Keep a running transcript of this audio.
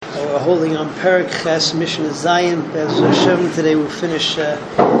We're holding on Perek Ches Mishnah Zayin. As Hashem, today we'll finish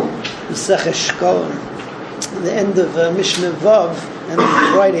Maseches Shkolim. At the end of Mishnah Vav and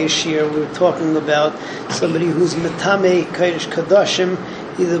the Friday Shir, we were talking about somebody who's Metame Kodesh Kadoshim,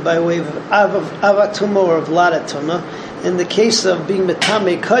 either by way of Avatuma or of Ladatuma. In the case of being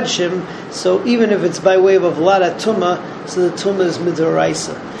Metame Kodshim, so even if it's by way of Ladatuma, so the Tuma is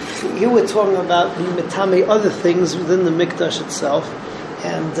Midoraisa. Here we're talking about being Metame other things within the Mikdash itself.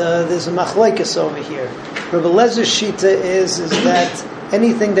 And there's a machlokes over here. Rabbi Elazar's shita is that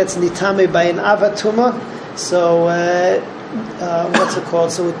anything that's nitame by an avatuma, so what's it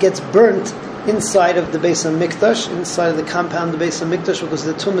called? So it gets burnt inside of the Beis HaMikdash, inside of the compound of the Beis HaMikdash, because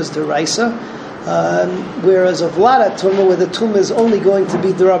the tumah is deraisa. Whereas of Vlada tumah, where the tumah is only going to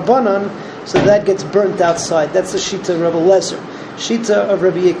be derabanan, so that gets burnt outside. That's the shita of Rabbi Elazar. Shita of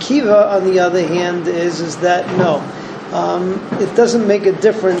Rabbi Akiva, on the other hand, is that no. It doesn't make a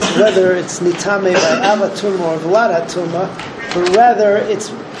difference whether it's nitame by avatuma or vladatuma, but rather it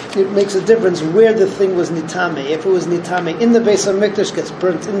makes a difference where the thing was nitame. If it was nitame in the Beis HaMikdash, it gets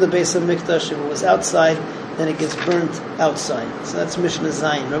burnt in the Beis HaMikdash. If it was outside, then it gets burnt outside. So that's Mishnah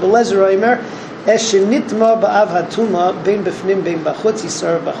Zayin. Rabbi Elazar Omer, Esh nitma ba'av hatuma bein b'fnim bein b'chutz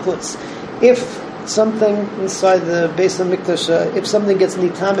yisar b'chutz. If something inside the Beis HaMikdash, if something gets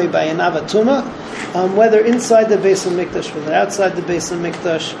nitame by an avatuma, whether inside the Beis HaMikdash, whether outside the Beis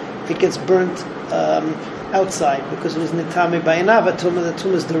HaMikdash, it gets burnt outside because it was nitame by an avatuma. The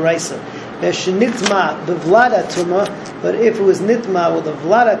tumah is deraisa. Nitma bevlada tuma, but if it was nitma with a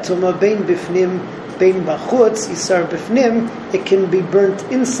vlada tuma, bein bifnim, bein bachutz, yisar bifnim, it can be burnt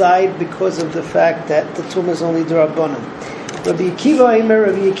inside because of the fact that the tumah is only derabanan. Rabbi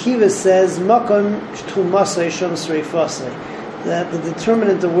Akiva says, Makom tumasay shom sreifasay, that the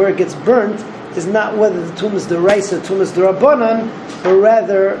determinant of where it gets burnt is not whether the tumah is deraisa, tumah is derabanan, but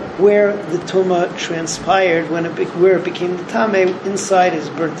rather where the tumah transpired, where it became the tameh. Inside is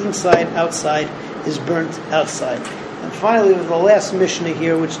burnt inside, outside is burnt outside. And finally, the last Mishnah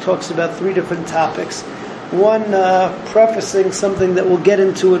here, which talks about three different topics. One prefacing something that we'll get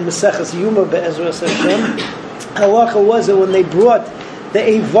into in Maseches Yuma be'ezras Hashem. Halacha was that when they brought the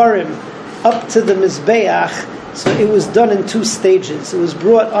Eivarim up to the Mizbeach, so it was done in two stages. It was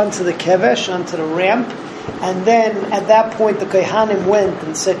brought onto the Kevesh, onto the ramp, and then at that point the Kohanim went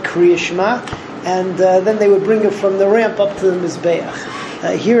and said Kriya Shema, and then they would bring it from the ramp up to the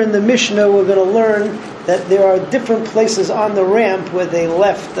Mizbeach. Here in the Mishnah we're going to learn that there are different places on the ramp where they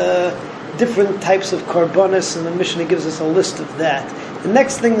left different types of karbonis, and the Mishnah gives us a list of that. The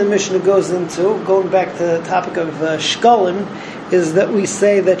next thing the Mishnah goes into, going back to the topic of shkolim, is that we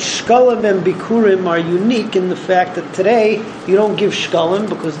say that shkolim and bikurim are unique in the fact that today you don't give shkolim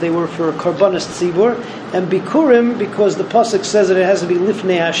because they were for a karbonis tzibur, and bikurim because the pasuk says that it has to be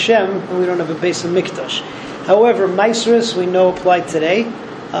lifnei Hashem, and we don't have a Beis HaMikdash. However, maisrus we know apply today.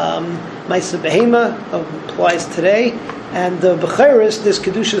 Maisa behema applies today, and becheres, there's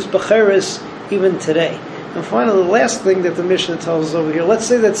kedushas becheres even today. And finally, the last thing that the Mishnah tells us over here, let's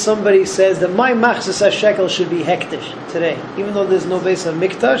say that somebody says that my machzis hashekel should be hektish today, even though there's no Beis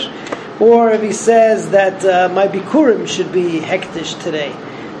HaMikdash, or if he says that my bikurim should be hektish today.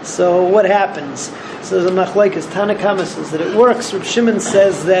 So what happens? So the machlokes, Tanakama says that it works. Reb Shimon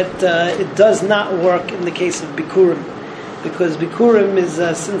says that it does not work in the case of bikurim, because bikurim is,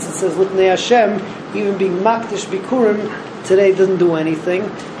 since it says Lifnei Hashem, even being makdish bikurim today doesn't do anything.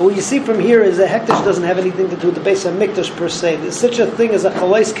 But what you see from here is that hektish doesn't have anything to do with the Beis HaMikdash per se. There's such a thing as a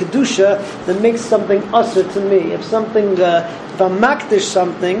chalais kedusha that makes something usher to me. If something, if I'm makdish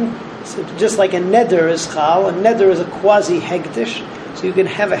something, so just like a neder is chal, a neder is a quasi hektish. So you can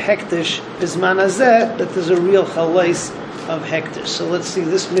have a hektish bisman hazeh, but there's a real chalais of hektish. So let's see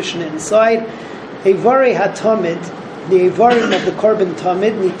this Mishnah inside. Eivari hatamid, the eivarim of the korban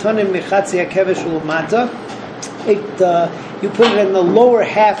tamid, nitanim mechatzi hakevesh ulumata. You put it in the lower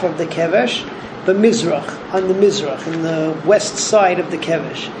half of the kevesh, but mizrach, on the mizrach, in the west side of the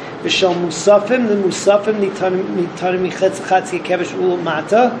kevesh. V'shal musafim, the musafim nitanim mechatzi hakevesh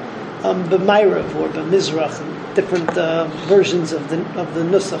ulumata, b'mayrav or b'mizrach, different versions of the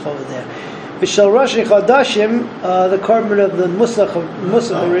nusach over there. V'shal rosh chodashim, the korban of the musach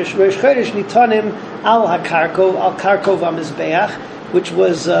of Rish Chodesh nitanim al karkov hamizbeach, which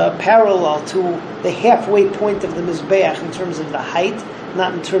was parallel to the halfway point of the Mizbeach in terms of the height,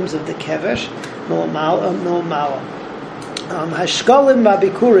 not in terms of the kevesh. No mala. Hashkalim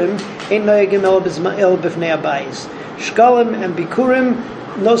v'bikurim ein noyegim el b'fnei abayis. Shkalim and bikurim,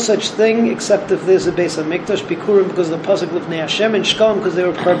 no such thing except if there's a Beis HaMikdash. Bikurim because of the pasuk Lifnei Hashem, and Shkalim because they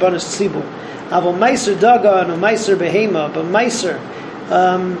were karbanos tzibur. Avo meiser daga and a meiser behema, but meiser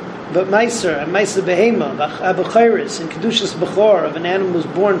But Meiser and Meiser Behema, Abuchairis, and Kedushas Bechor of an animal was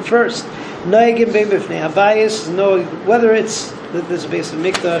born first. Noegim Bein Bifnei Habayis, whether it's that there's a base of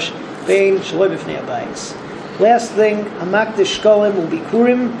Mikdash, Bein Shaloi Bifnei Habayis. Last thing, a Makdish Shkolim will be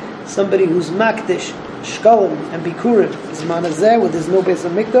Kurim, somebody who's Makdish Shkolim and Bikurim is Manazeh, where there's no base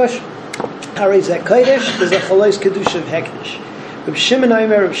of Mikdash. Harizah Kodesh, there's a Chalois Kedusha of Hekdesh. Reb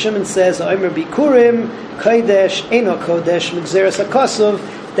Shimon says, Omer Bikurim, Kodesh, Eino Kodesh, Migzeres HaKosov,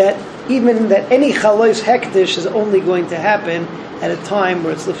 that even that any Chalois Hekdesh is only going to happen at a time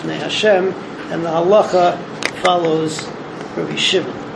where it's Lifnei Hashem, and the halacha follows Rabbi Shimon.